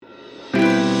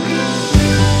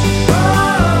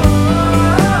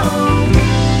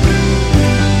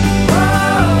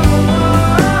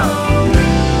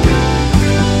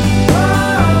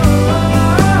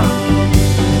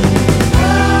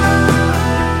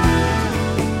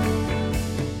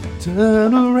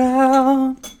Turn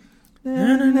around. You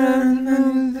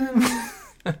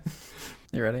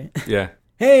ready? Yeah.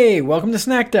 Hey, welcome to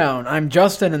Snackdown. I'm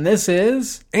Justin, and this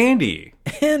is Andy.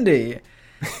 Andy.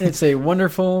 It's a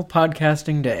wonderful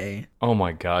podcasting day. Oh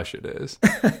my gosh, it is.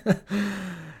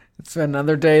 It's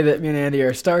another day that me and Andy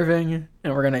are starving,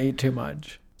 and we're going to eat too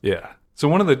much. Yeah. So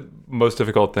one of the most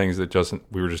difficult things that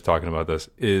we were just talking about this,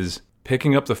 is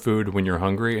picking up the food when you're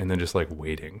hungry and then just like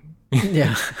waiting.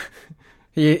 Yeah.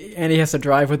 Andy has to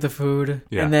drive with the food.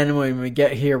 Yeah. And then when we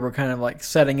get here, we're kind of like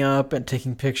setting up and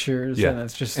taking pictures. Yeah. And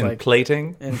it's just and like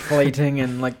plating. And plating.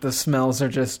 And like the smells are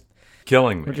just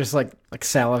Killing me. We're just like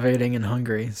salivating and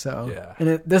hungry. So Yeah.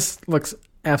 And this looks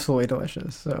absolutely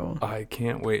delicious. So I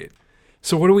can't wait.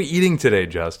 So what are we eating today,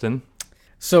 Justin?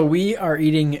 So we are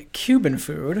eating Cuban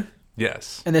food.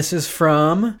 Yes. And this is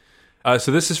from...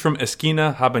 So this is from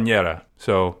Esquina Habanera.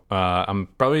 So I'm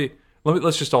probably...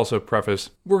 Let's just also preface,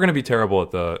 we're going to be terrible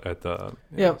at the.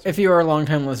 Yeah, if you are a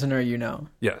longtime listener, you know.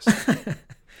 Yes.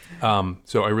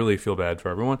 So I really feel bad for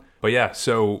everyone. But yeah,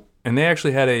 and they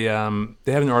actually had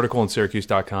they had an article on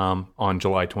Syracuse.com on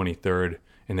July 23rd,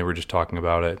 and they were just talking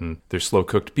about it, and their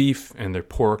slow-cooked beef, and their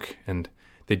pork, and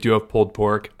they do have pulled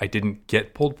pork. I didn't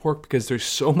get pulled pork because there's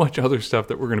so much other stuff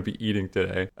that we're going to be eating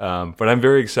today. But I'm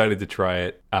very excited to try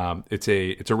it. It's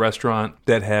a restaurant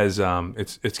that has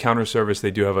it's counter service.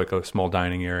 They do have like a small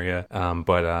dining area,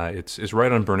 but it's right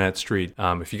on Burnett Street.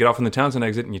 If you get off on the Townsend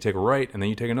exit and you take a right, and then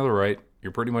you take another right,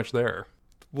 you're pretty much there.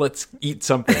 Let's eat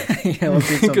something. Yeah,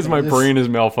 let's eat something. Because my brain is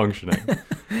malfunctioning.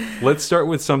 Let's start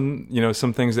with some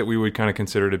things that we would kind of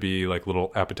consider to be like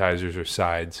little appetizers or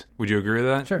sides. Would you agree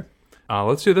with that? Sure.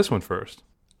 Let's do this one first.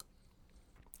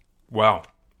 Wow.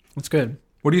 It's good.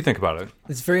 What do you think about it?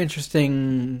 It's very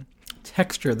interesting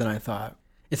texture than I thought.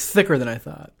 It's thicker than I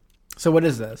thought. So what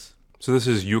is this? So this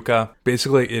is yuca.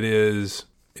 Basically,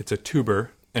 it's a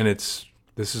tuber, and this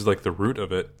is like the root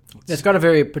of it. It's got a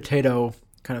very potato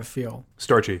kind of feel.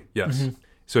 Starchy, yes. Mm-hmm.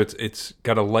 So it's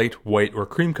got a light white or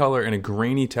cream color and a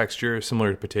grainy texture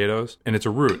similar to potatoes, and it's a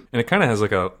root. And it kind of has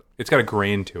it's got a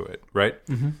grain to it, right?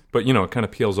 Mm-hmm. But it kind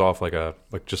of peels off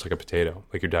just like a potato,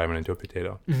 like you're diving into a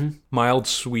potato. Mm-hmm. Mild,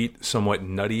 sweet, somewhat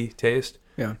nutty taste.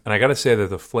 Yeah. And I got to say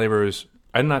that the flavors,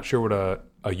 I'm not sure what a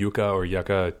yuca or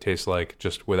yucca tastes like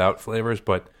just without flavors,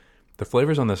 but the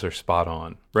flavors on this are spot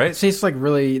on, right? It tastes like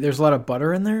really, there's a lot of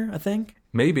butter in there, I think.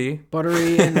 Maybe.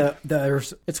 Buttery, and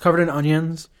it's covered in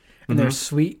onions, and they're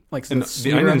sweet, like some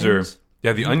the onions.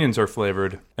 The onions are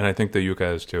flavored, and I think the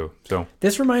yuca is too. So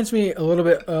this reminds me a little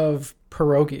bit of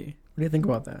pierogi. What do you think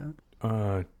about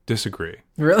that? Disagree.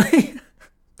 Really?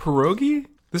 Pierogi?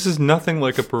 This is nothing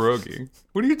like a pierogi.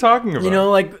 What are you talking about?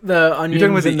 Like the onions. You're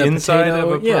talking about the inside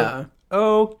potato. of a yeah.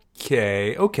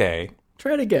 Okay.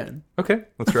 Try it again. Okay,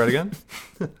 let's try it again.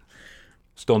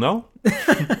 Still no?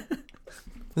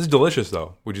 This is delicious,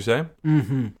 though, would you say?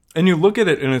 Mm-hmm. And you look at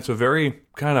it, and it's a very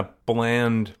kind of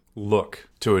bland look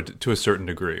to a certain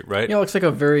degree, right? Yeah, it looks like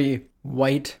a very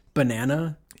white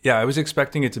banana. Yeah, I was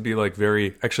expecting it to be like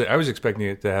I was expecting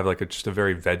it to have like just a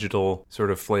very vegetal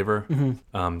sort of flavor.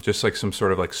 Mm-hmm. Just like some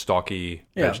sort of like stalky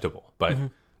vegetable. But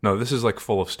no, this is like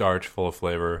full of starch, full of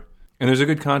flavor. And there's a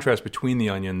good contrast between the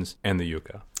onions and the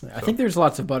yuca. Yeah, I think there's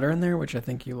lots of butter in there, which I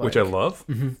think you like. Which I love.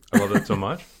 Mm-hmm. I love that so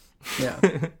much. Yeah,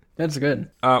 that's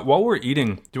good. While we're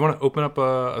eating, do you want to open up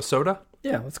a soda?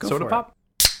 Yeah, let's go soda for pop? it.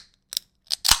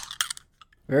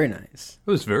 Very nice.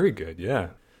 It was very good,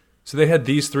 yeah. So they had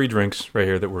these 3 drinks right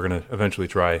here that we're going to eventually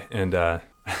try. And, I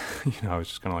was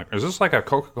just kind of like, is this like a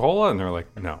Coca-Cola? And they're like,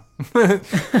 no.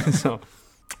 So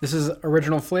this is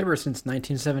original flavor since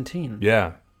 1917.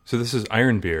 Yeah. So this is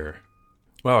Iron Beer.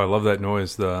 Wow, I love that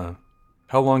noise. How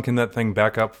long can that thing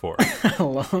back up for? A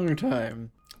long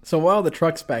time. So while the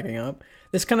truck's backing up,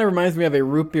 this kind of reminds me of a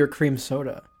root beer cream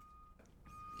soda.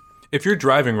 If you're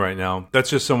driving right now,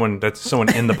 that's someone in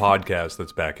the podcast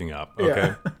that's backing up,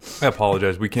 okay? Yeah. I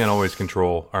apologize. We can't always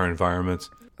control our environments.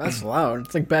 That's loud.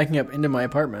 It's like backing up into my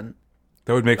apartment.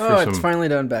 That would make for some... it's finally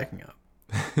done backing up.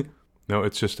 No,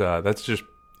 it's just, that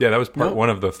was part 1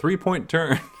 of the 3-point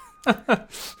turn.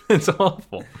 It's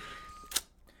awful.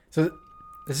 So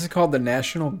this is called the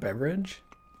National Beverage?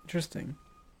 Interesting.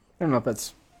 I don't know if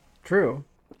that's true,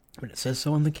 but it says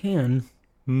so on the can.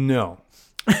 No.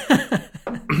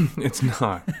 It's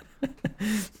not.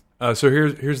 So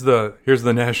here's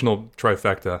the national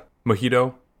trifecta: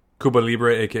 mojito, Cuba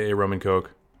Libre, aka rum and coke,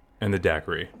 and the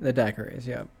daiquiri. The daiquiris,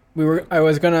 yeah. I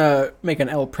was gonna make an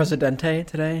El Presidente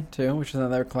today too, which is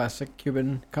another classic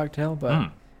Cuban cocktail, but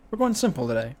we're going simple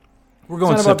today. We're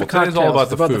going simple. Today's all about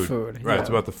the food. Right, yeah. It's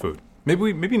about the food.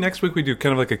 Maybe next week we do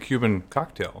kind of like a Cuban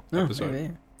cocktail episode.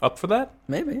 Maybe. Up for that?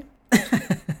 Maybe.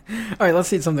 right,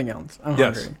 let's eat something else. I'm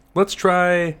hungry. Let's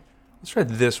try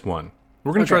this one.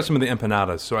 We're gonna try some of the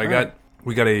empanadas. So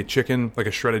we got a chicken, like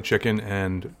a shredded chicken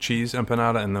and cheese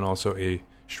empanada, and then also a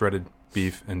shredded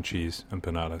beef and cheese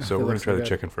empanada. So we're gonna try the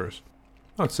chicken first.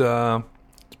 Oh,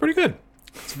 it's pretty good.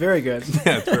 It's very good.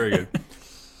 Yeah, it's very good.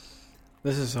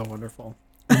 This is so wonderful.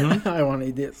 I want to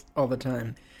eat this all the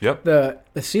time. Yep. The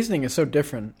seasoning is so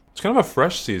different. It's kind of a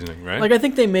fresh seasoning, right? Like I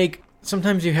think they make.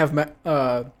 Sometimes you have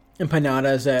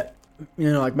empanadas at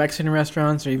like Mexican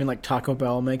restaurants, or even like Taco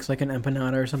Bell makes like an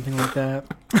empanada or something like that.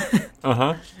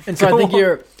 And so I think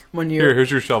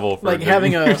here's your shovel. For like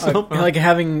having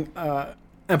having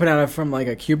empanada from like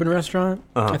a Cuban restaurant.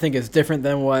 I think is different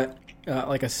than what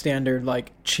like a standard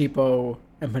like cheapo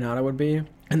empanada would be.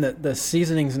 And the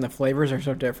seasonings and the flavors are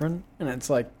so different, and it's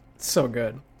like so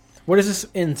good. What is this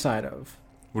inside of?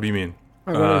 What do you mean?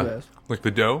 What is this? Like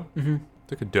the dough? Mm-hmm.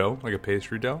 It's like a dough, like a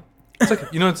pastry dough. It's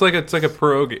like it's like a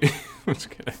pierogi. I'm just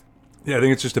kidding. Yeah, I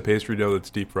think it's just a pastry dough that's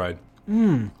deep fried.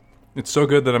 It's so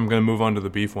good that I'm going to move on to the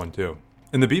beef one too.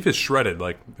 And the beef is shredded,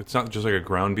 like it's not just like a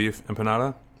ground beef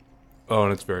empanada. Oh,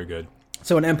 and it's very good.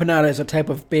 So an empanada is a type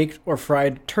of baked or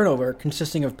fried turnover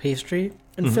consisting of pastry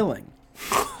and filling.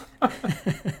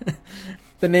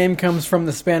 The name comes from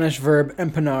the Spanish verb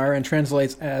empanar and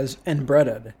translates as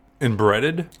embreaded.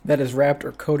 Embreaded? That is wrapped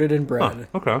or coated in bread.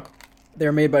 Okay. They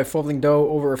are made by folding dough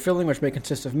over a filling which may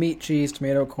consist of meat, cheese,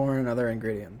 tomato, corn, and other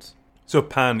ingredients. So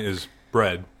pan is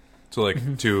bread. So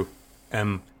like to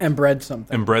embread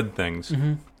something. Embread things.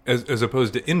 As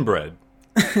opposed to inbred.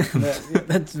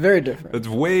 That's very different. That's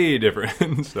way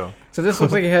different. So this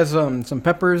looks like it has some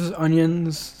peppers,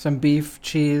 onions, some beef,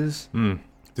 cheese.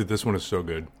 Dude, this one is so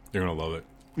good. You're going to love it.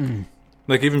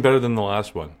 Like, even better than the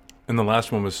last one. And the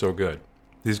last one was so good.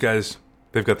 These guys,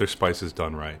 they've got their spices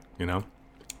done right, you know?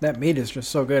 That meat is just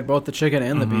so good, both the chicken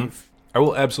and the beef. I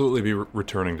will absolutely be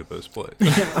returning to this place.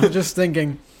 Yeah, I was just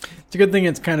thinking, it's a good thing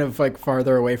it's kind of, like,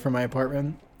 farther away from my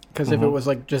apartment. Because if it was,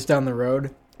 like, just down the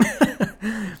road,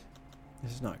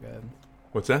 this is not good.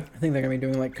 What's that? I think they're going to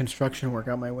be doing, like, construction work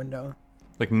out my window.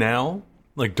 Like now?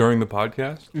 Like during the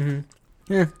podcast?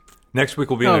 Yeah. Next week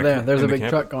will be there's a big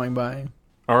truck going by.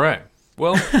 All right.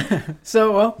 Well.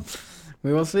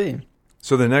 We will see.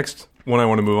 So the next one I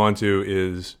want to move on to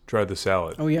is try the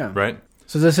salad. Oh, yeah. Right?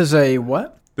 So this is a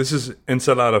what? This is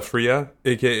ensalada fria,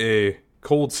 a.k.a.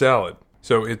 cold salad.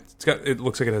 So it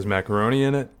looks like it has macaroni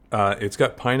in it. It's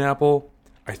got pineapple.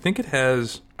 I think it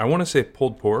has, I want to say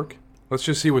pulled pork. Let's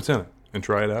just see what's in it and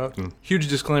try it out. And huge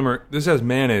disclaimer, this has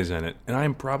mayonnaise in it, and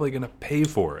I'm probably going to pay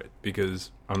for it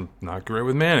because I'm not great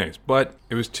with mayonnaise. But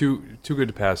it was too good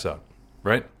to pass up,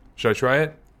 right? Should I try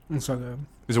it? It's so good.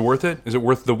 Is it worth it? Is it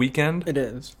worth the weekend? It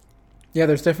is. Yeah,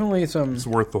 there's definitely some... It's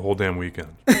worth the whole damn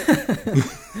weekend.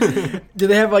 Do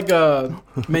they have like a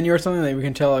menu or something that we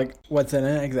can tell like what's in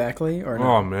it exactly? Or no?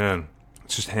 Oh, man.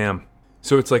 It's just ham.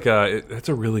 So it's like that's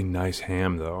a really nice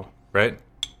ham, though, right?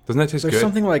 Doesn't that taste good? There's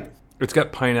something like... It's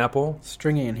got pineapple.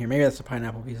 Stringy in here. Maybe that's the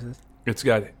pineapple pieces. It's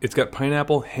got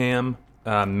pineapple, ham,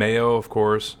 mayo, of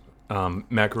course,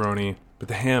 macaroni. But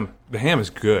the ham is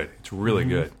good. It's really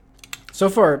good. So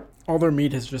far, all their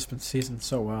meat has just been seasoned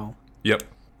so well. Yep,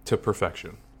 to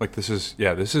perfection. Like this is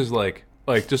like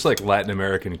just like Latin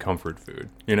American comfort food,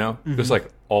 you know? Just like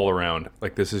all around.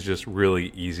 Like this is just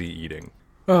really easy eating.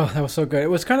 Oh, that was so good.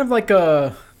 It was kind of like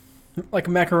a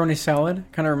macaroni salad.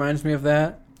 Kind of reminds me of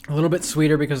that. A little bit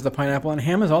sweeter because the pineapple and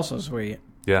ham is also sweet.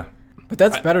 Yeah. But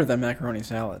that's better than macaroni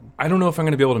salad. I don't know if I'm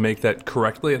going to be able to make that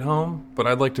correctly at home, but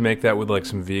I'd like to make that with like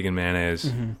some vegan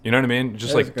mayonnaise. You know what I mean?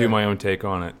 Just like do my own take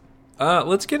on it.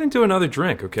 Let's get into another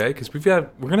drink, okay? Because we're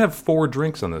going to have 4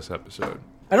 drinks on this episode.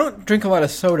 I don't drink a lot of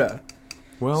soda.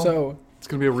 Well, so it's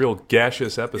going to be a real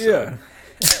gaseous episode.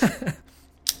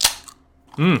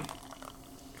 Yeah.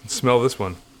 Smell this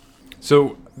one.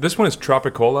 So this one is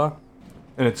Tropicola,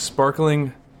 and it's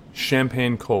sparkling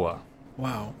champagne cola.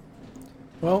 Wow.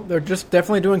 Well, they're just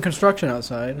definitely doing construction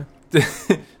outside. This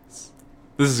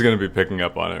is going to be picking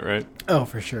up on it, right? Oh,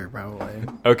 for sure, probably.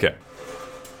 Okay.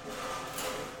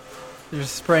 They're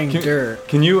just spraying dirt.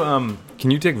 Can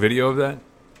you take video of that?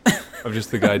 Of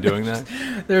just the guy doing that?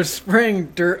 They're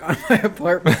spraying dirt on my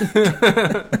apartment.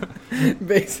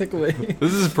 Basically.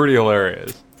 This is pretty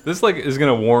hilarious. This like is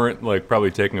going to warrant like probably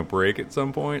taking a break at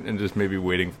some point and just maybe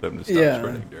waiting for them to stop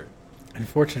spreading dirt.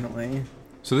 Unfortunately.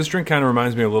 So this drink kind of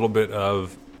reminds me a little bit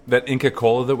of that Inca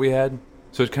Kola that we had.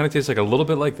 So it kind of tastes like a little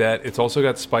bit like that. It's also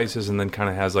got spices and then kind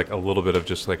of has like a little bit of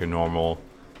just like a normal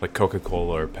like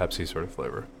Coca-Cola or Pepsi sort of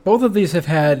flavor. Both of these have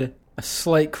had a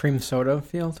slight cream soda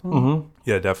feel to them.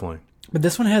 Yeah, definitely. But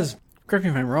this one has, correct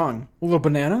me if I'm wrong, a little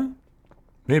banana?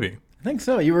 Maybe. I think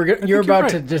so. You were about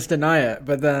to just deny it,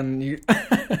 but then you.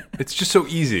 It's just so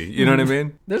easy. You know what I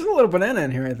mean? There's a little banana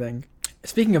in here, I think.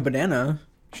 Speaking of banana,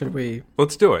 should we?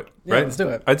 Let's do it. Yeah, right? let's do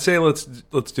it. I'd say let's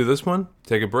do this one.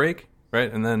 Take a break,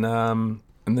 right, and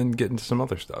then get into some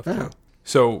other stuff. Yeah.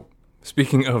 So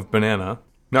speaking of banana,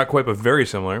 not quite, but very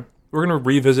similar. We're going to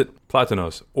revisit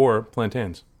platanos or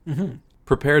plantains,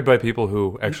 prepared by people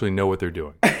who actually know what they're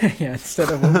doing. Yeah,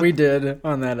 instead of what we did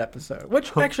on that episode,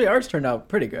 which actually ours turned out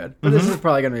pretty good, but this is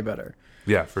probably going to be better.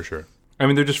 Yeah, for sure. I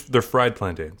mean, they're fried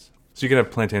plantains, so you can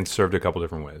have plantains served a couple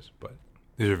different ways, but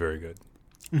these are very good.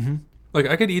 Mm-hmm. Like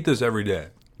I could eat this every day,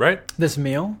 right? This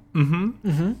meal. I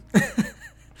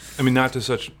mean, not to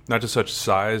such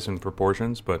size and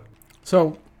proportions, but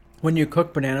So, when you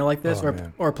cook banana like this,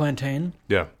 man. or plantain,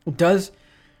 yeah, it does,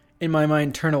 in my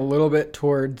mind, turn a little bit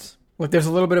towards, like, there's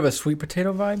a little bit of a sweet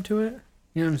potato vibe to it.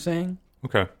 You know what I'm saying?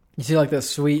 okay. You see, like, the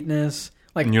sweetness.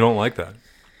 Like, And you don't like that,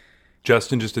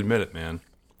 Justin? Just admit it, man.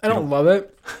 I don't love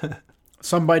it.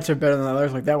 Some bites are better than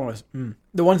others. Like, that one was,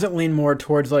 The ones that lean more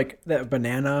towards, like, that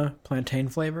banana plantain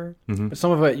flavor. But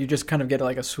some of it, you just kind of get,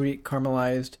 like, a sweet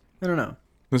caramelized, I don't know.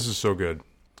 This is so good.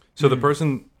 So the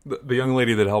person, the young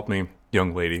lady that helped me,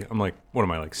 I'm like, what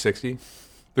am I, like 60?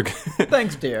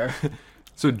 Thanks, dear.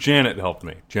 So Janet helped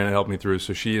me. Janet helped me through.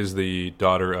 So she is the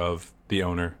daughter of the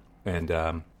owner. And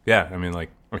yeah, I mean,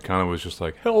 like, I kind of was just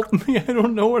like, help me. I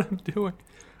don't know what I'm doing.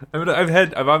 I mean,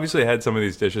 I've obviously had some of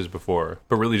these dishes before,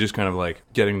 but really just kind of like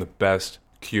getting the best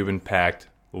Cuban packed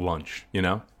lunch, you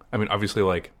know? I mean, obviously,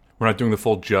 like, we're not doing the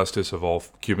full justice of all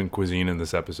Cuban cuisine in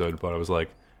this episode, but I was like,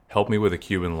 help me with a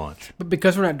Cuban lunch. But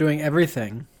because we're not doing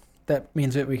everything, that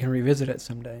means that we can revisit it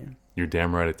someday. You're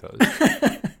damn right it does.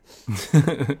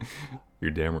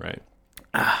 You're damn right.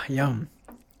 Ah, yum.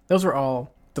 Those were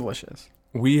all delicious.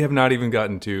 We have not even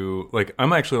gotten to, like,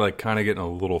 I'm actually, like, kind of getting a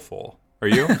little full. Are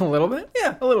you? A little bit?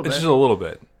 Yeah, a little bit. It's just a little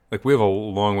bit. Like, we have a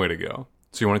long way to go.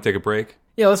 So you want to take a break?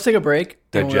 Yeah, let's take a break.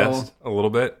 Digest a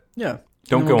little bit? Yeah.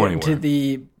 Don't go anywhere. Into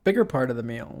the bigger part of the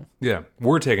meal. Yeah,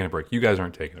 we're taking a break. You guys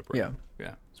aren't taking a break. Yeah.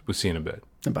 Yeah. So we'll see you in a bit.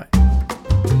 Bye.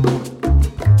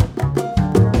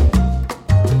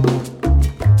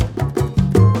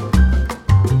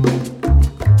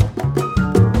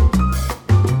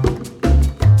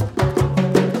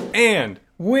 And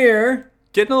We're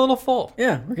getting a little full.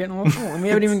 we're getting a little full. And we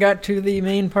haven't even got to the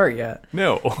main part yet.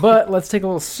 No. But let's take a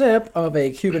little sip of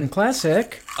a Cuban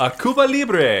classic, A Cuba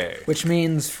Libre, which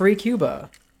means free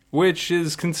Cuba. which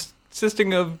is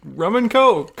consisting of rum and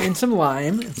coke. And some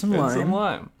lime. And some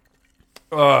lime.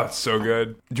 Oh, it's so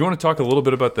good. Do you want to talk a little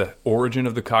bit about the origin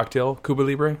of the cocktail, Cuba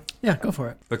Libre? Yeah, go for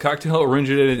it. The cocktail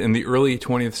originated in the early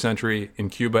 20th century in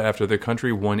Cuba after the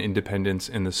country won independence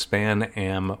in the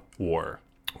Spanish-Am War,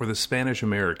 or the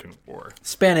Spanish-American War.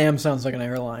 Span Am sounds like an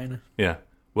airline. Yeah.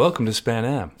 Welcome to Span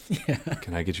Am. Yeah.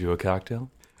 Can I get you a cocktail?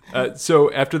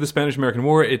 So after the Spanish-American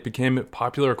War, it became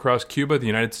popular across Cuba, the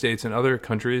United States, and other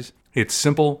countries. It's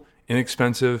simple,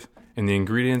 inexpensive, and the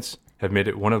ingredients have made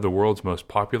it one of the world's most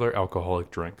popular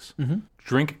alcoholic drinks. Mm-hmm.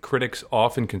 Drink critics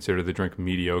often consider the drink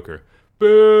mediocre.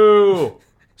 Boo!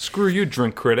 Screw you,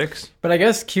 drink critics. But I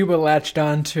guess Cuba latched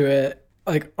on to it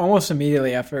like almost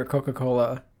immediately after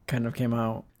Coca-Cola kind of came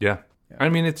out. Yeah. I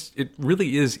mean, it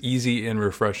really is easy and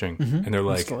refreshing. Mm-hmm. And they're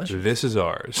like, this is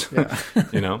ours. Yeah.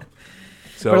 You know?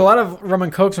 So, but a lot of rum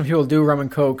and cokes, when people do rum and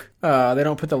coke, they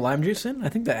don't put the lime juice in. I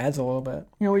think that adds a little bit.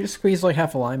 You know, we just squeeze like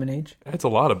half a lime in each. That's a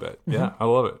lot of it. Mm-hmm. Yeah, I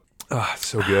love it. Ah, it's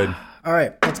so good. All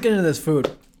right, let's get into this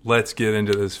food. Let's get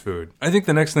into this food. I think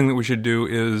the next thing that we should do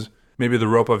is maybe the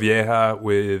ropa vieja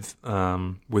with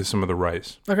some of the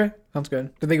rice. Okay, sounds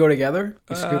good. Do they go together?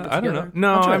 You scoop it together? I don't know.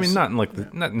 No, I mean not in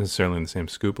like not necessarily in the same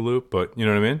scoop loop, but you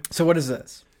know what I mean. So what is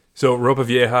this? So ropa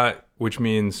vieja, which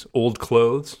means old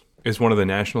clothes, is one of the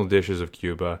national dishes of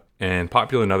Cuba and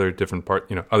popular in other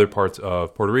other parts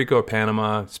of Puerto Rico,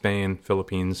 Panama, Spain,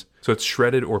 Philippines. So it's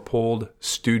shredded or pulled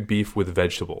stewed beef with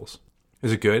vegetables.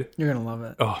 Is it good? You're gonna love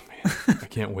it. Oh man, I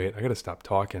can't wait. I gotta stop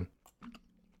talking.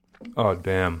 Oh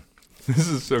damn, this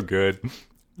is so good.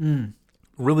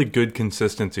 Really good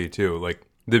consistency too. Like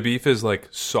the beef is like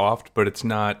soft, but it's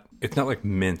not like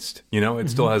minced. You know, it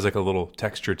still has like a little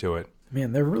texture to it.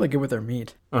 Man, they're really good with their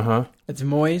meat. Uh-huh. It's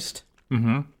moist.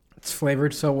 Mm-hmm. It's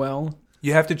flavored so well.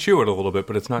 You have to chew it a little bit,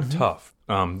 but it's not tough.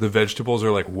 The vegetables are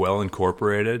like well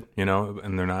incorporated, you know,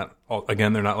 and they're not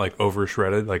like over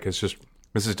shredded. Like this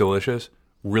is delicious.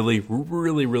 Really,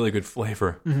 really, really good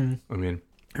flavor. Mm-hmm. I mean,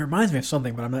 it reminds me of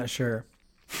something, but I'm not sure.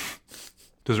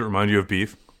 Does it remind you of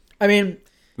beef? I mean,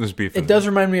 this beef. It does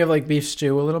remind me of like beef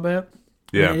stew a little bit.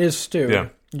 Yeah, I mean, it is stew. Yeah,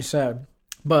 you said,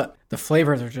 but the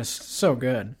flavors are just so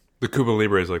good. The Cuba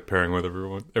Libre is like pairing with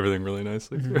everything really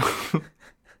nicely. Mm-hmm.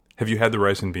 Have you had the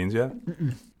rice and beans yet?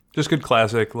 Mm-mm. Just good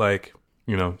classic, like,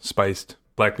 spiced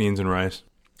black beans and rice.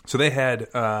 So they had,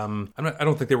 I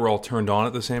don't think they were all turned on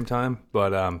at the same time,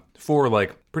 but 4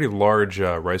 like pretty large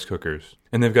rice cookers.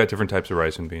 And they've got different types of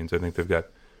rice and beans. I think they've got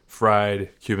fried,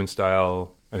 Cuban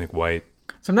style, I think white.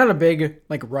 So I'm not a big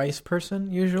like rice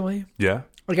person usually. Yeah?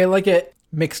 Like I like it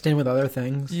mixed in with other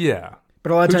things. Yeah.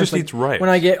 But a lot of Who times just eats rice? when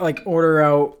I get like order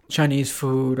out Chinese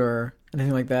food or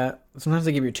anything like that, sometimes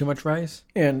they give you too much rice.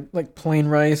 And like plain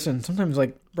rice and sometimes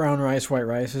like brown rice, white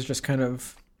rice is just kind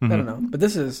of, I don't know. But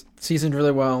this is seasoned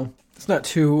really well. It's not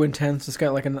too intense. It's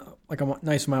got like a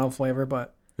nice mild flavor,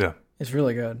 but yeah, it's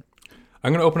really good.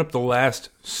 I'm going to open up the last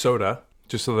soda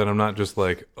just so that I'm not just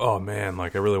like, oh man,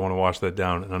 like I really want to wash that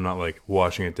down, and I'm not like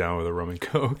washing it down with a rum and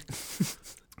Coke.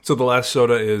 So the last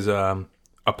soda is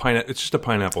it's just a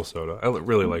pineapple soda. I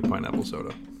really like pineapple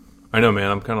soda. I know, man.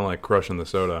 I'm kind of like crushing the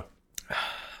soda.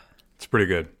 It's pretty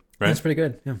good, right? It's pretty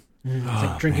good. Yeah, it's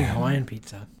like drinking Hawaiian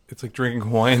pizza. It's like drinking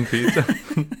Hawaiian pizza.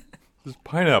 Just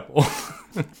pineapple.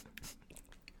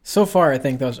 So far, I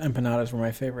think those empanadas were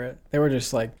my favorite. They were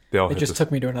just like it just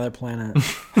took me to another planet.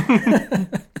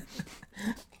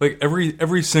 Like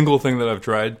every single thing that I've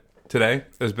tried today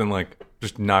has been like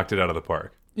just knocked it out of the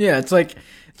park. Yeah, it's like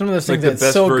it's one of those things like the that's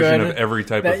best so version good of every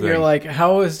type that of thing. you're like,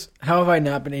 how have I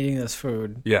not been eating this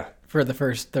food? Yeah. For the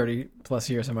first 30 plus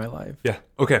years of my life. Yeah.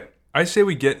 Okay. I say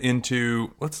we get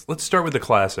into let's start with the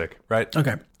classic, right?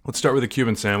 Okay. Let's start with the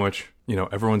Cuban sandwich.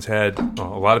 Everyone's had a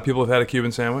lot of people have had a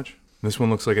Cuban sandwich. This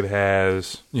one looks like it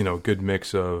has, a good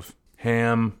mix of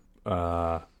ham.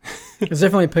 There's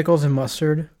definitely pickles and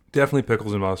mustard. Definitely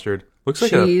pickles and mustard.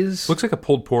 Cheese. Looks like a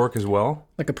pulled pork as well.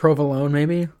 Like a provolone,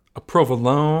 maybe? A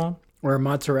provolone. Or a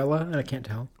mozzarella. I can't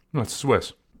tell. No, it's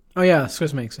Swiss. Oh, yeah.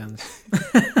 Swiss makes sense.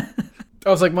 I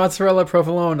was like, mozzarella,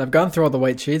 provolone. I've gone through all the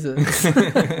white cheeses.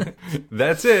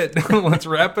 That's it. Let's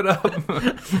wrap it up.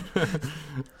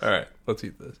 All right. Let's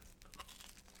eat this.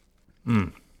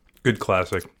 Good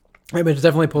classic. Right, but it's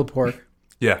definitely pulled pork.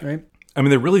 Yeah. Right? I mean,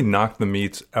 they really knocked the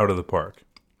meats out of the park.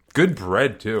 Good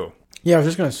bread, too. Yeah, I was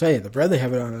just going to say, the bread they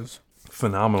have it on is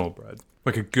phenomenal bread.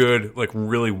 Like a good, like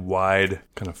really wide,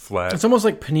 kind of flat. It's almost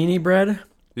like panini bread.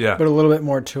 Yeah. But a little bit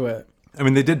more to it. I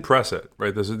mean, they did press it,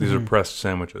 right? These are pressed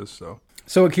sandwiches,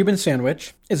 So a Cuban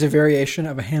sandwich is a variation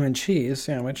of a ham and cheese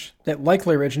sandwich that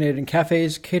likely originated in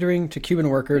cafes catering to Cuban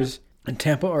workers in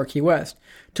Tampa or Key West,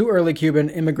 2 early Cuban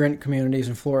immigrant communities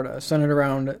in Florida, centered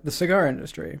around the cigar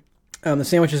industry. The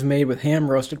sandwich is made with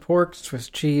ham, roasted pork, Swiss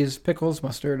cheese, pickles,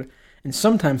 mustard, and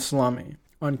sometimes salami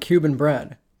on Cuban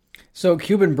bread. So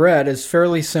Cuban bread is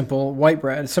fairly simple white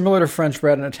bread, similar to French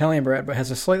bread and Italian bread, but has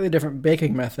a slightly different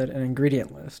baking method and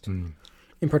ingredient list.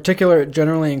 In particular, it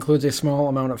generally includes a small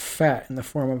amount of fat in the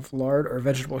form of lard or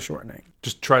vegetable shortening.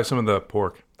 Just try some of the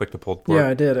pork, like the pulled pork. Yeah,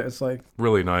 I did. It was like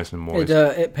really nice and moist.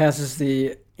 It passes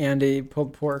the Andy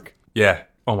pulled pork. Yeah.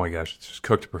 Oh my gosh, it's just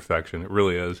cooked to perfection. It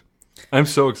really is. I'm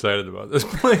so excited about this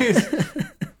place.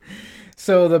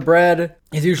 So the bread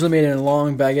is usually made in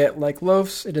long baguette-like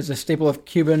loaves. It is a staple of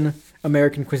Cuban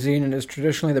American cuisine and is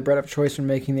traditionally the bread of choice when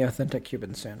making the authentic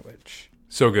Cuban sandwich.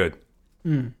 So good.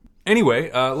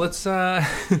 Anyway, let's try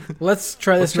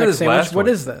this next sandwich. What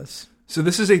is this? So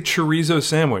this is a chorizo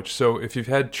sandwich. So if you've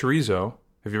had chorizo,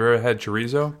 have you ever had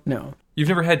chorizo? No. You've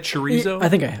never had chorizo? I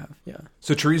think I have, yeah.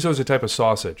 So chorizo is a type of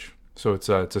sausage. So it's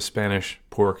a Spanish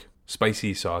pork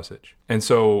spicy sausage. And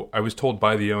so I was told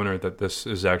by the owner that this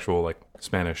is actual like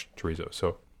Spanish chorizo.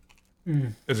 So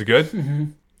is it good? Mm-hmm.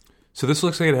 So this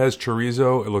looks like it has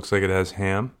chorizo. It looks like it has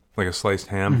ham, like a sliced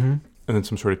ham, and then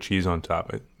some sort of cheese on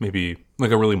top. Maybe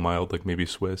like a really mild, like maybe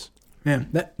Swiss. Man,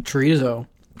 that chorizo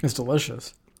is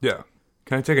delicious. Yeah.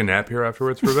 Can I take a nap here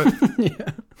afterwards for a bit?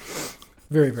 Yeah.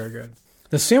 Very, very good.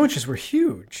 The sandwiches were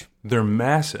huge. They're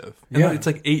massive. And it's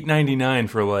like $8.99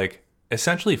 for like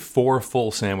essentially 4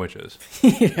 full sandwiches.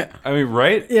 Yeah. I mean,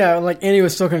 right? Yeah, like Andy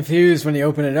was so confused when he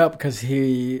opened it up because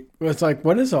he was like,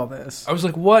 what is all this? I was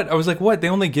like, what? They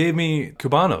only gave me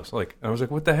Cubanos. Like, I was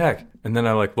like, what the heck? And then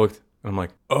I like looked and I'm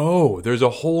like, oh, there's a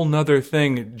whole nother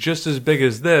thing just as big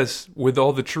as this with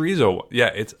all the chorizo.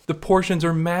 Yeah, the portions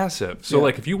are massive. So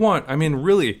like if you want, I mean,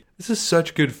 really, this is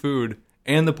such good food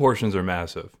and the portions are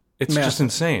massive. It's just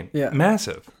insane. Yeah.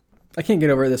 Massive. I can't get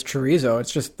over this chorizo.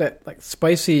 It's just that like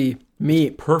spicy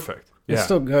meat. Perfect. Yeah. It's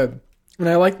still good. And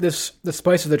I like the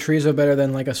spice of the chorizo better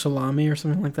than like a salami or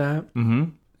something like that.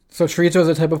 Mm-hmm. So chorizo is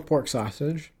a type of pork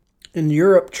sausage. In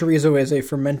Europe, chorizo is a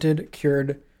fermented,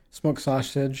 cured smoked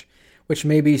sausage, which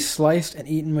may be sliced and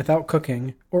eaten without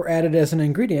cooking or added as an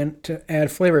ingredient to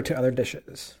add flavor to other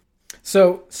dishes.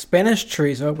 So Spanish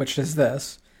chorizo, which is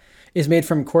this, is made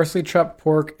from coarsely chopped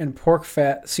pork and pork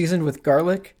fat seasoned with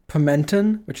garlic,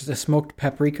 pimenton, which is a smoked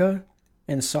paprika,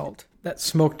 and salt. That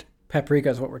smoked paprika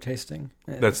is what we're tasting.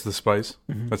 That's the spice?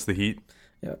 Mm-hmm. That's the heat?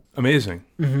 Yeah. Amazing,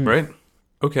 right?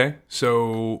 Okay,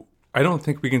 so I don't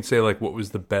think we can say like what was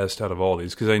the best out of all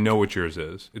these because I know what yours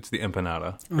is. It's the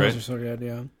empanada, right? Those are so good,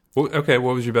 yeah. Well, okay,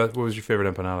 what was your best? What was your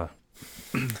favorite empanada?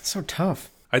 It's so tough.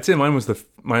 I'd say mine was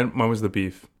the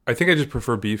beef. I think I just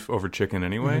prefer beef over chicken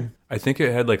anyway. Mm-hmm. I think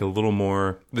it had like a little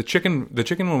more. The chicken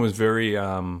one was very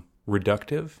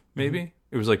reductive. Maybe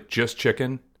it was like just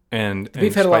chicken and the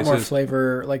beef had spices. a lot more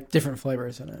flavor, like different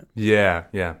flavors in it. Yeah.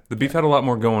 The beef had a lot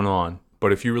more going on.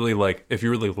 But if you really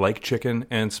like chicken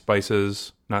and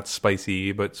spices, not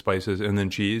spicy, but spices, and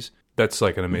then cheese, that's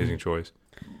like an amazing choice.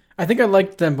 I think I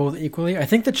liked them both equally. I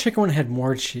think the chicken one had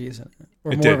more cheese in it,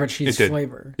 or more of a cheese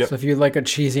flavor. Yep. So if you like a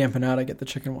cheesy empanada, get the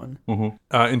chicken one.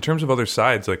 Mm-hmm. In terms of other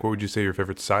sides, like what would you say your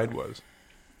favorite side was?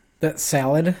 That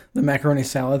salad, the macaroni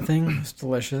salad thing, was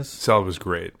delicious. Salad was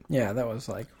great. Yeah, that was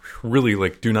like... Really,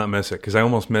 like, do not miss it, because I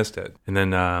almost missed it. And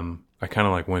then I kind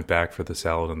of like went back for the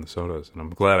salad and the sodas, and I'm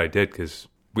glad I did, because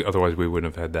otherwise we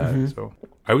wouldn't have had that. Mm-hmm. So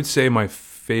I would say my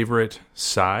favorite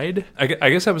side, I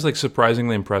guess I was like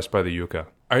surprisingly impressed by the yuca.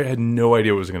 I had no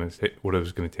idea what it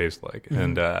was going to taste like.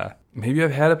 Mm-hmm. And maybe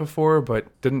I've had it before, but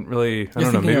didn't really, I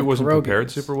don't know, maybe it wasn't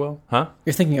prepared super well. Huh?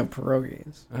 You're thinking of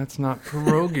pierogies. That's not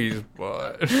pierogies,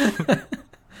 but...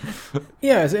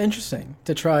 Yeah, it's interesting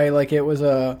to try, like it was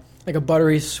a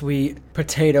buttery sweet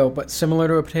potato, but similar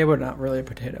to a potato, but not really a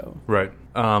potato. Right.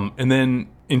 And then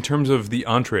in terms of the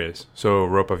entrees, so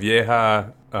ropa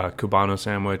vieja, Cubano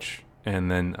sandwich, and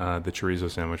then the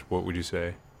chorizo sandwich, what would you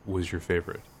say was your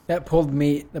favorite? That pulled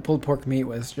pork meat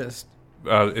was just...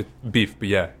 beef, but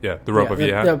yeah, the ropa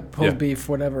vieja. The pulled beef,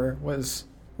 whatever, was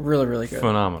really, really good.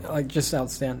 Phenomenal. Like, just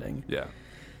outstanding. Yeah.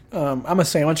 I'm a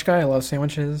sandwich guy. I love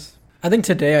sandwiches. I think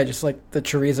today I just like the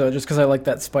chorizo just because I like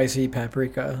that spicy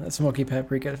paprika, that smoky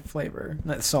paprika flavor.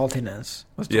 That saltiness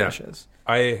was delicious.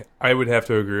 I would have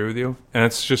to agree with you. And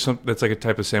it's just that's like a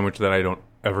type of sandwich that I don't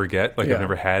ever get. Like I've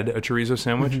never had a chorizo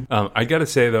sandwich. Mm-hmm. I got to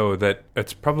say, though, that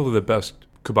it's probably the best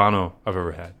Cubano I've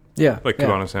ever had. Yeah. Like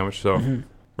Cubano sandwich. So,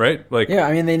 right? Like, yeah,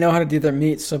 I mean, they know how to do their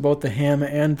meat, so both the ham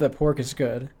and the pork is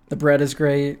good. The bread is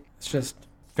great. It's just...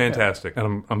 fantastic.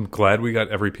 And I'm glad we got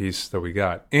every piece that we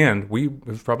got. And we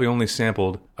have probably only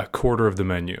sampled a quarter of the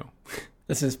menu.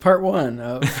 This is part one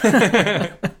of...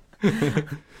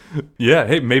 Yeah,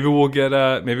 hey, maybe we'll get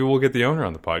the owner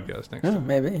on the podcast next time.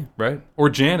 Maybe. Right? Or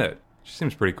Janet. She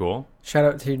seems pretty cool. Shout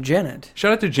out to Janet.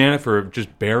 Shout out to Janet for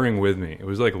just bearing with me. It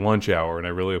was like lunch hour, and I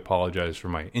really apologize for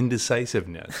my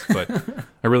indecisiveness. But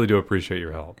I really do appreciate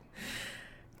your help.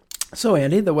 So,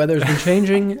 Andy, the weather's been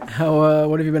changing.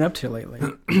 What have you been up to lately?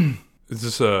 Is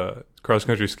this a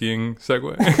cross-country skiing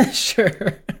segue?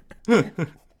 Sure.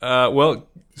 Well,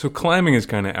 so climbing is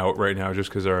kind of out right now just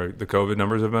because the COVID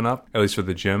numbers have been up, at least for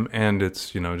the gym, and it's,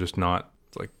 just not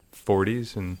like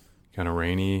 40s and kind of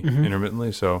rainy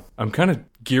intermittently. So I'm kind of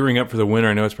gearing up for the winter.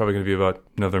 I know it's probably going to be about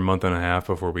another month and a half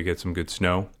before we get some good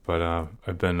snow, but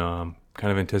I've been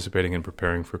kind of anticipating and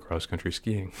preparing for cross-country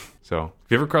skiing. So, have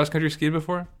you ever cross-country skied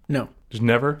before? No. Just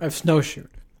never? I've snowshoed.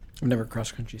 I've never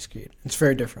cross-country skied. It's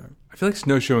very different. I feel like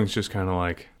snowshoeing is just kind of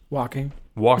like... Walking.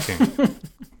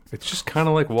 It's just kind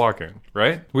of like walking,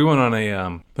 right? We went on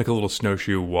a like a little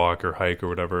snowshoe walk or hike or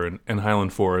whatever in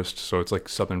Highland Forest, so it's like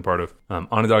southern part of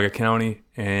Onondaga County,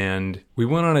 and we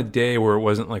went on a day where it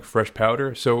wasn't like fresh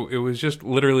powder, so it was just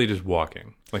literally just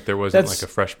walking. Like there wasn't like a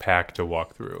fresh pack to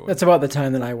walk through. That's about the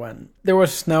time that I went. There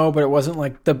was snow, but it wasn't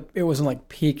like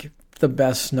peak the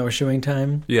best snowshoeing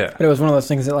time. Yeah. But it was one of those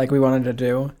things that like we wanted to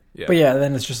do. Yeah. But yeah,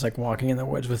 then it's just like walking in the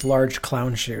woods with large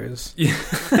clown shoes. Yeah.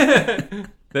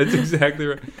 That's exactly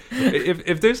right.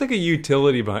 If there's like a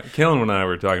utility behind... Kellen and I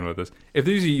were talking about this. If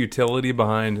there's a utility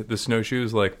behind the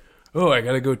snowshoes, like, oh, I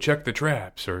got to go check the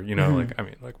traps, or,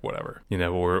 like whatever.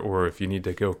 Or if you need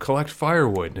to go collect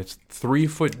firewood, and it's 3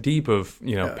 foot deep of,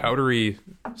 powdery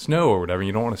snow or whatever, and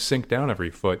you don't want to sink down every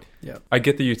foot. Yeah. I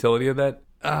get the utility of that.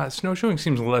 Snowshoeing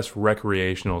seems less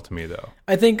recreational to me, though.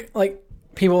 I think, like,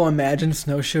 people imagine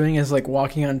snowshoeing as, like,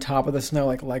 walking on top of the snow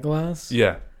like Legolas.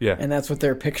 Yeah. Yeah. And that's what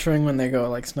they're picturing when they go,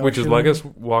 like, snowshoeing. Which is Legolas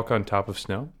walk on top of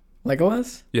snow?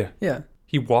 Legolas? Yeah. Yeah.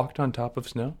 He walked on top of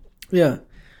snow? Yeah.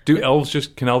 Can elves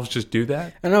just do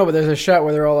that? I know, but there's a shot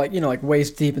where they're all like, like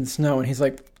waist deep in snow, and he's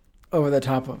like over the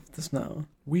top of the snow.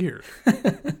 Weird.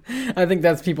 I think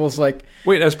that's people's like...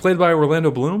 Wait, as played by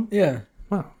Orlando Bloom? Yeah.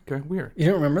 Wow, okay, weird. You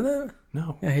don't remember that?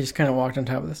 No. Yeah, he just kind of walked on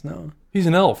top of the snow. He's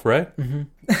an elf, right?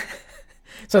 Mm-hmm.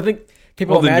 So I think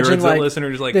people imagine nerds like... that listen are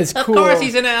just like, this of cool... course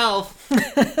he's an elf.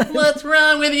 What's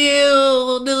wrong with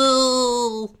you?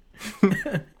 No.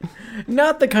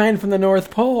 Not the kind from the North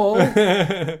Pole.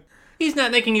 He's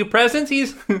not making you presents.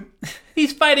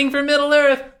 He's fighting for Middle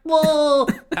Earth. Whoa!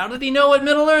 How did he know what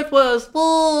Middle Earth was?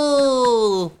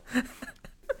 Whoa!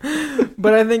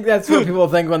 But I think that's what people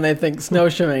think when they think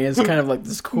snowshoeing is kind of like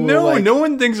this cool. No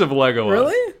one thinks of Legolas.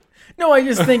 Really? No, I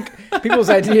just think people's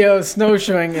idea of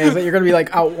snowshoeing is that you're going to be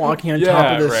like out walking on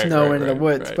top of the snow into the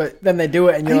woods. Right. But then they do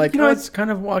it, and you're like, it's kind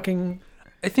of walking.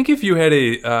 I think if you had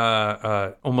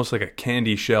a almost like a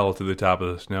candy shell to the top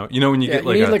of the snow, when you get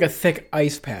like you need like a thick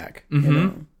ice pack.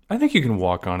 Mm-hmm. I think you can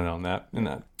walk on it on that.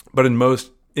 But in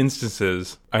most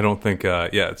instances, I don't think.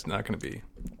 It's not going to be.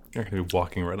 You're not going to be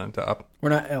walking right on top. We're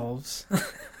not elves.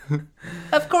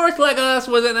 Of course, Legolas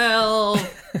was an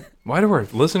elf. Why do our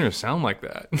listeners sound like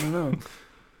that? I don't know.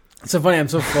 It's so funny. I'm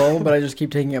so full, but I just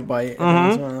keep taking a bite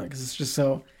because it's just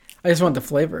so. I just want the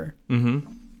flavor.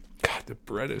 Mm-hmm. God, the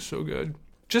bread is so good.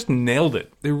 Just nailed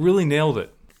it. They really nailed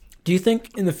it. Do you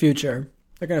think in the future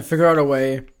they're going to figure out a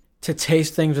way to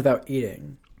taste things without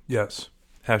eating? Yes.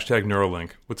 Hashtag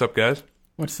Neuralink. What's up, guys?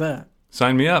 What's that?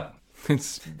 Sign me up.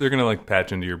 They're going to like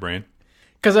patch into your brain.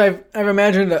 Because I've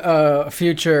imagined a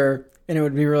future and it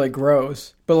would be really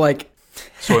gross, but like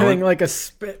having like a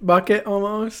spit bucket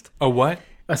almost. A what?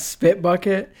 A spit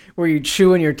bucket where you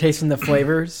chew and you're tasting the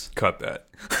flavors. Cut that.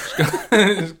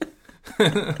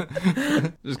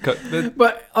 Just cut that.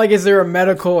 But like, is there a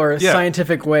medical or a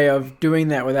scientific way of doing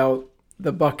that without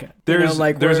the bucket? There's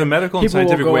a medical and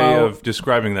scientific way of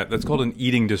describing that. That's called an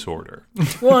eating disorder.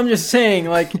 Well, I'm just saying,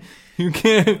 like, you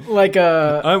can't. Like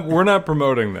we're not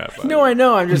promoting that. No, I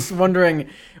know. I'm just wondering,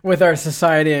 with our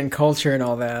society and culture and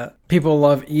all that, people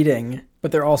love eating,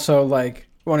 but they're also like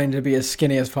wanting to be as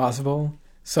skinny as possible.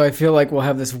 So I feel like we'll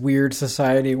have this weird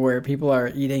society where people are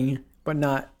eating but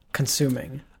not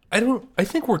consuming. I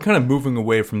think we're kind of moving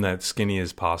away from that skinny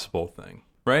as possible thing,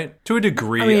 right? To a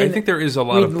degree. I think there is a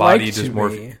lot of body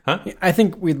dysmorphia. Huh? I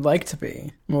think we'd like to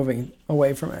be moving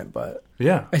away from it, but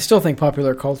yeah, I still think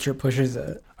popular culture pushes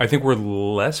it. I think we're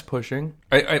less pushing.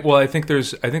 I think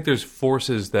there's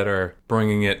forces that are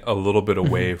bringing it a little bit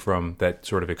away from that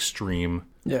sort of extreme,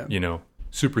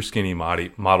 super skinny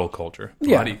model culture,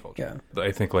 body culture. Yeah.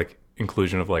 I think like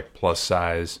inclusion of like plus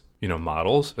size,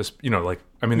 models,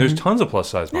 there's tons of plus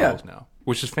size models now,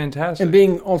 which is fantastic. And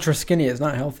being ultra skinny is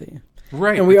not healthy.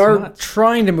 Right. And we are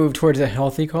trying to move towards a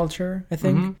healthy culture, I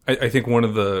think. Mm-hmm. I think one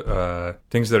of the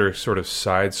things that are sort of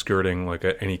side skirting like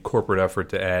any corporate effort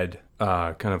to add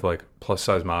kind of like plus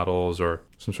size models or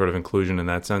some sort of inclusion in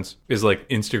that sense is like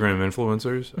Instagram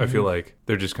influencers. I feel like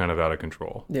they're just kind of out of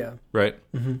control. Yeah. Right?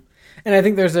 Mm-hmm. And I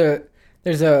think there's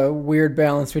a weird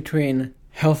balance between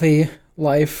healthy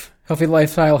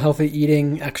lifestyle, healthy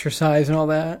eating, exercise, and all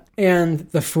that, and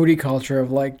the foodie culture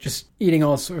of like just eating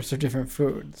all sorts of different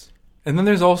foods. And then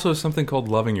there's also something called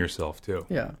loving yourself too.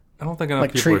 Yeah, I don't think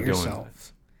enough people are doing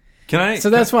yourself. That. So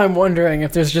that's why I'm wondering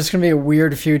if there's just going to be a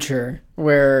weird future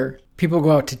where people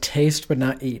go out to taste but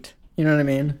not eat. You know what I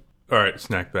mean? All right,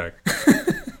 snack back.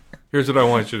 Here's what I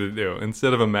want you to do.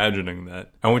 Instead of imagining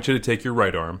that, I want you to take your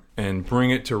right arm and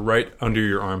bring it to right under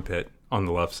your armpit on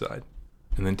the left side.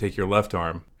 And then take your left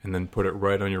arm and then put it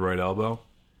right on your right elbow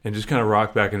and just kind of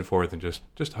rock back and forth and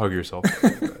just hug yourself.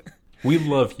 We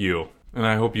love you, and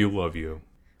I hope you love you.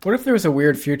 What if there was a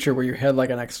weird future where you had like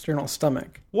an external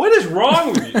stomach? What is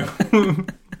wrong with you?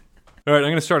 All right, I'm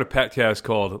going to start a podcast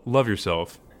called Love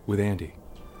Yourself with Andy.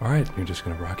 All right, you're just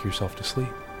going to rock yourself to sleep.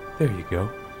 There you go.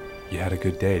 You had a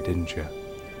good day, didn't you?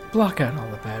 Block out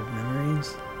all the bad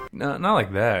memories. No, not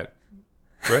like that.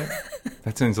 Right?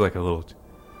 That seems like a little...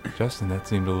 Justin, that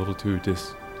seemed a little too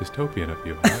dystopian of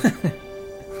you, huh?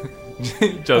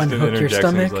 Justin interjects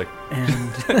and he's like...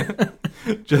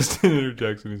 And... Justin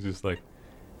interjects and he's just like...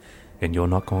 And you're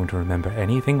not going to remember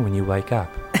anything when you wake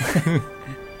up.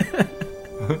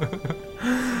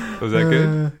 Was that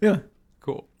good? Yeah.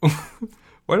 Cool.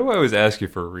 Why do I always ask you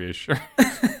for a reassurance?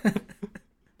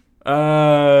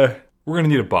 We're going to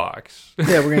need a box.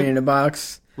 Yeah, we're going to need a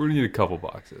box. We're going to need a couple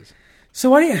boxes. So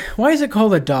why is it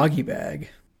called a doggy bag?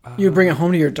 You bring it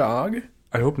home to your dog?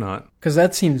 I hope not. Because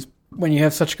that seems, when you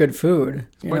have such good food.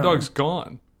 My dog's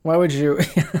gone. Why would you?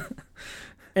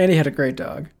 Andy had a great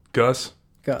dog. Gus.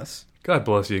 God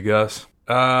bless you, Gus.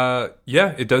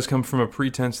 Yeah, it does come from a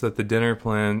pretense that the diner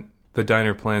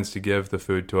plans to give the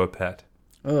food to a pet.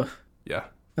 Ugh. Yeah.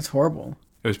 That's horrible.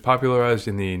 It was popularized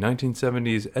in the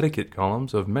 1970s etiquette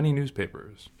columns of many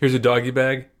newspapers. Here's a doggy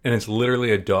bag, and it's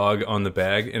literally a dog on the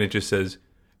bag, and it just says,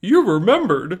 "You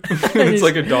remembered." And it's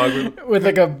like a dog with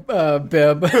like a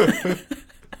bib.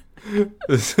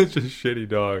 It's such a shitty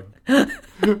dog.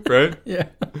 Right? Yeah.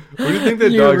 What do you think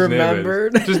that dog's name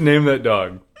is? Just name that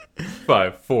dog.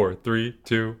 5, 4, 3,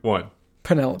 2, 1.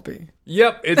 Penelope.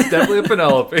 Yep, it's definitely a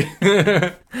Penelope.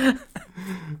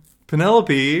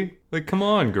 Penelope, like, come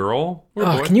on, girl.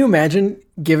 Oh, can you imagine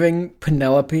giving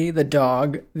Penelope, the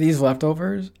dog, these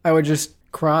leftovers? I would just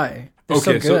cry. They're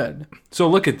so good. So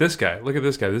look at this guy. Look at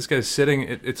this guy. This guy's sitting.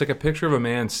 It's like a picture of a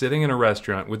man sitting in a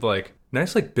restaurant with like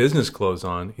nice like business clothes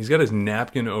on. He's got his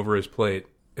napkin over his plate.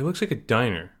 It looks like a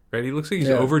diner, right? He looks like he's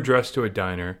overdressed to a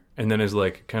diner, and then is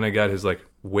like kind of got his like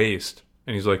waist,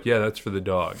 and he's like, yeah, that's for the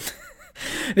dog.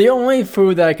 The only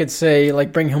food that I could say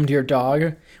like bring home to your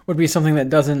dog would be something that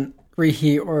doesn't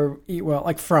reheat or eat well,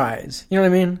 like fries. You know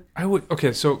what I mean? I would.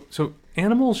 Okay, so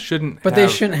animals shouldn't. But they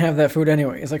shouldn't have that food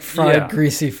anyway. It's like fried,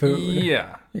 greasy food.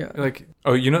 Yeah. Yeah. Like,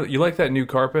 oh, you like that new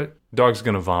carpet? Dog's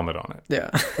gonna vomit on it. Yeah.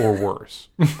 Or worse.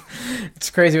 It's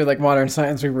crazy with like modern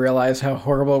science. We realize how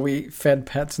horrible we fed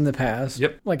pets in the past.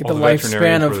 Yep. Like the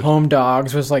lifespan of home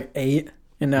dogs was like 8,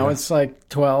 and now it's like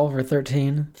 12 or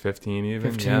 13. 15 even.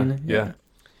 15. Yeah.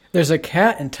 There's a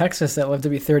cat in Texas that lived to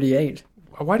be 38.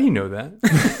 Why do you know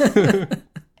that?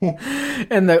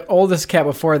 And the oldest cat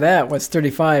before that was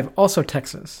 35, also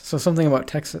Texas. So something about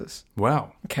Texas.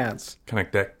 Wow. Cats. Kind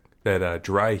of that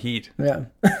dry heat. Yeah.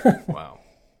 Wow.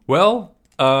 Well,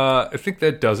 I think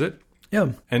that does it.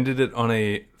 Yeah. Ended it on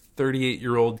a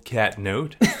 38-year-old cat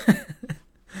note.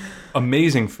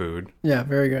 Amazing food. Yeah,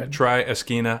 very good. Try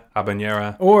Esquina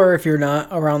Habanera. Or if you're not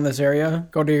around this area,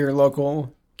 go to your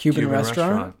local Cuban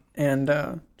restaurant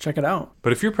and check it out.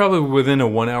 But if you're probably within a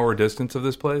 1-hour distance of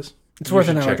this place, it's worth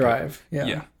an hour drive.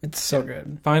 Yeah. It's so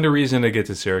good. Find a reason to get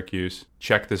to Syracuse.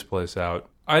 Check this place out.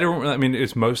 I mean,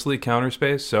 it's mostly counter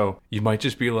space, so you might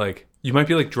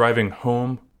be driving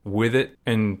home with it,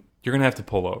 and you're going to have to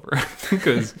pull over.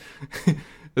 Because,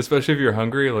 especially if you're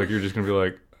hungry, like, you're just going to be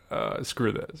like,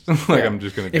 screw this. I'm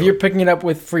just going to go. If you're picking it up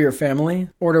for your family,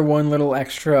 order one little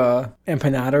extra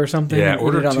empanada or something. Yeah,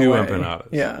 order 2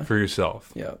 empanadas for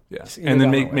yourself. Yeah. And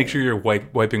then make sure you're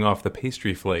wiping off the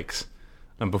pastry flakes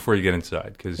before you get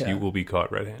inside, because you will be caught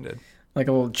red-handed. Like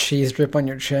a little cheese drip on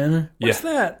your chin. What's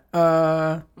that?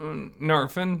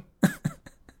 Narfin.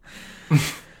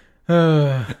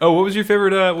 What was your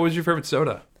favorite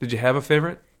soda? Did you have a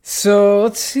favorite? So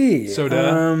let's see.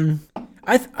 Soda.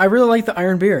 I really like the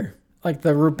Iron Beer, like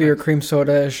the root beer cream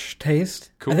soda-ish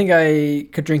taste. Cool. I think I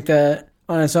could drink that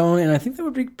on its own, and I think that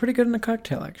would be pretty good in a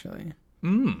cocktail, actually.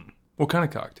 What kind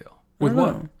of cocktail? With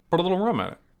what? Put a little rum in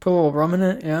it. Put a little rum in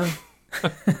it, yeah.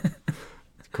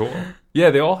 Cool. Yeah,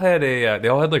 they all had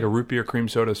like a root beer cream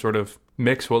soda sort of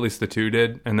mix. Well, at least the 2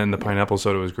 did, and then the pineapple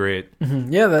soda was great.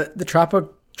 Mm-hmm. Yeah, the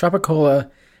Tropicola,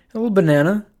 a little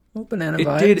banana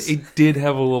vibes. It did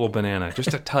have a little banana,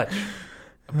 just a touch.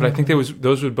 But I think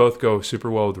those would both go super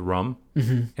well with rum,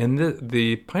 and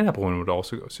the pineapple one would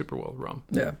also go super well with rum.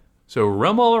 Yeah. So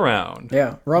rum all around.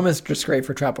 Yeah, rum is just great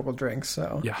for tropical drinks.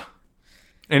 So yeah.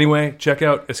 Anyway, check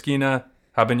out Esquina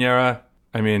Habanera.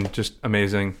 I mean, just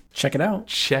amazing. Check it out.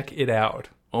 Check it out.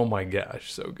 Oh my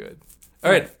gosh, so good. All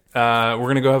right, we're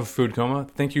going to go have a food coma.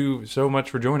 Thank you so much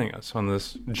for joining us on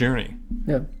this journey.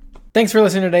 Yeah. Thanks for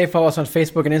listening today. Follow us on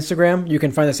Facebook and Instagram. You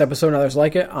can find this episode and others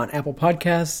like it on Apple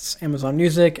Podcasts, Amazon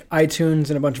Music, iTunes,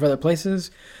 and a bunch of other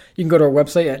places. You can go to our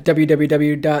website at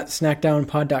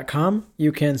www.snackdownpod.com.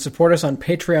 You can support us on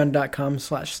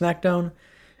patreon.com/snackdown.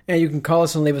 And you can call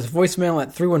us and leave us a voicemail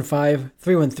at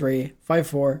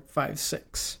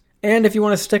 315-313-5456. And if you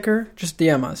want a sticker, just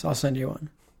DM us. I'll send you one.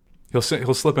 He'll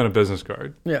slip in a business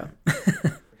card. Yeah.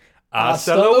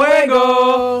 Hasta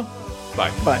luego! Bye.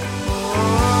 Bye.